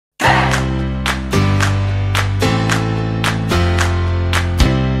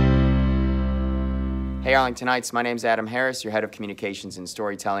Hey Arlingtonites, my name's Adam Harris, your head of communications and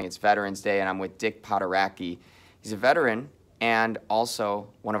storytelling. It's Veterans Day and I'm with Dick Podaracki. He's a veteran and also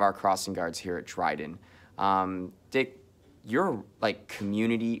one of our crossing guards here at Dryden. Dick, you're like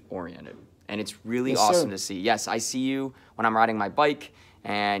community oriented and it's really awesome to see. Yes, I see you when I'm riding my bike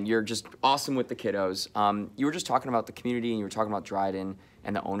and you're just awesome with the kiddos. You were just talking about the community and you were talking about Dryden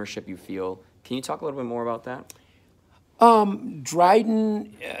and the ownership you feel. Can you talk a little bit more about that?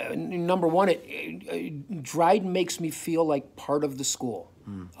 Dryden, number one, Dryden makes me feel like part of the school.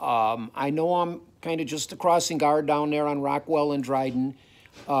 I know I'm kind of just a crossing guard down there on Rockwell and Dryden,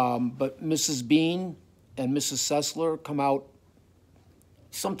 but Mrs. Bean and Mrs. Sessler come out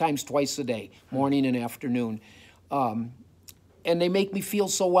sometimes twice a day, morning and afternoon, and they make me feel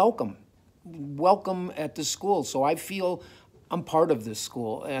so welcome at the school. So I feel I'm part of this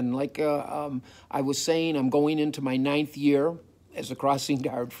school, and like I was saying, I'm going into my 9th year as a crossing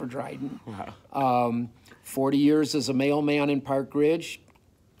guard for Dryden. Wow. 40 years as a mailman in Park Ridge.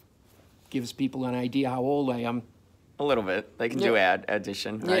 Gives people an idea how old I am. A little bit. They can do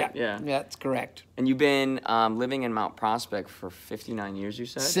addition, right? Yeah, that's correct. And you've been living in Mount Prospect for 59 years, you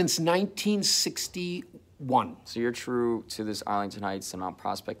said? Since 1961. So you're true to this Arlington Heights and Mount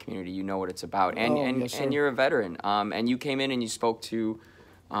Prospect community. You know what it's about, and yes, and you're a veteran. And you came in and you spoke to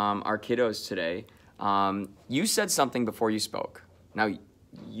our kiddos today. You said something before you spoke. Now,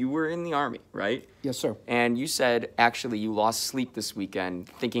 you were in the Army, right? Yes, sir. And you said actually you lost sleep this weekend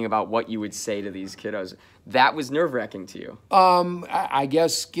thinking about what you would say to these kiddos. That was nerve-wracking to you. I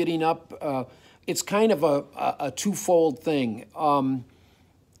guess getting up, it's kind of a twofold thing.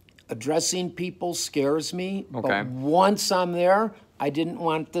 Addressing people scares me, but once I'm there, I didn't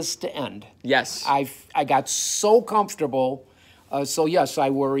want this to end. Yes. I got so comfortable, so yes,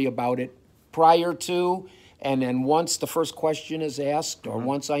 I worry about it prior to, and then once the first question is asked, or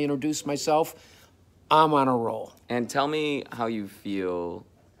once I introduce myself, I'm on a roll. And tell me how you feel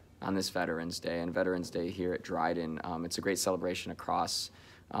on this Veterans Day and Veterans Day here at Dryden. It's a great celebration across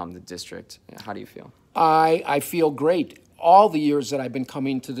the district. How do you feel? I feel great. All the years that I've been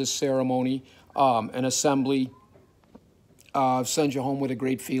coming to this ceremony, an assembly, sends you home with a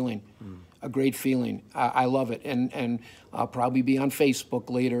great feeling. A great feeling. I love it. And I'll probably be on Facebook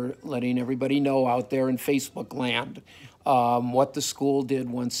later, letting everybody know out there in Facebook land what the school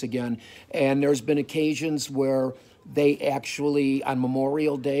did once again. And there's been occasions where they actually, on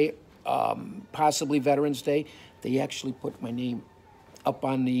Memorial Day, possibly Veterans Day, they actually put my name up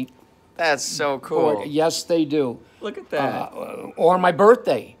on the That's so cool. board. Yes, they do. Look at that. Or my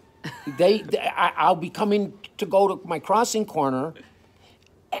birthday. I'll be coming to go to my crossing corner,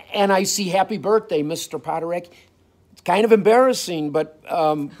 and I see "Happy Birthday, Mr. Podaracki." It's kind of embarrassing, but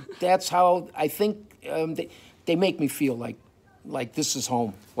that's how I think they make me feel like this is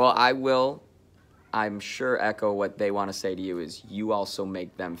home. Well, I'm sure, echo what they want to say to you is you also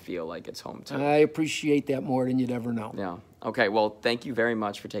make them feel like it's home too. I appreciate that more than you'd ever know. Yeah. Okay, well, thank you very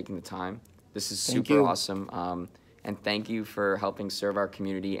much for taking the time. This is super awesome. And thank you for helping serve our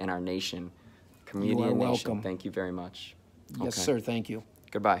community and our nation. Community and nation. Welcome. Thank you very much. Yes, sir. Thank you.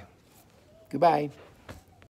 Goodbye. Goodbye.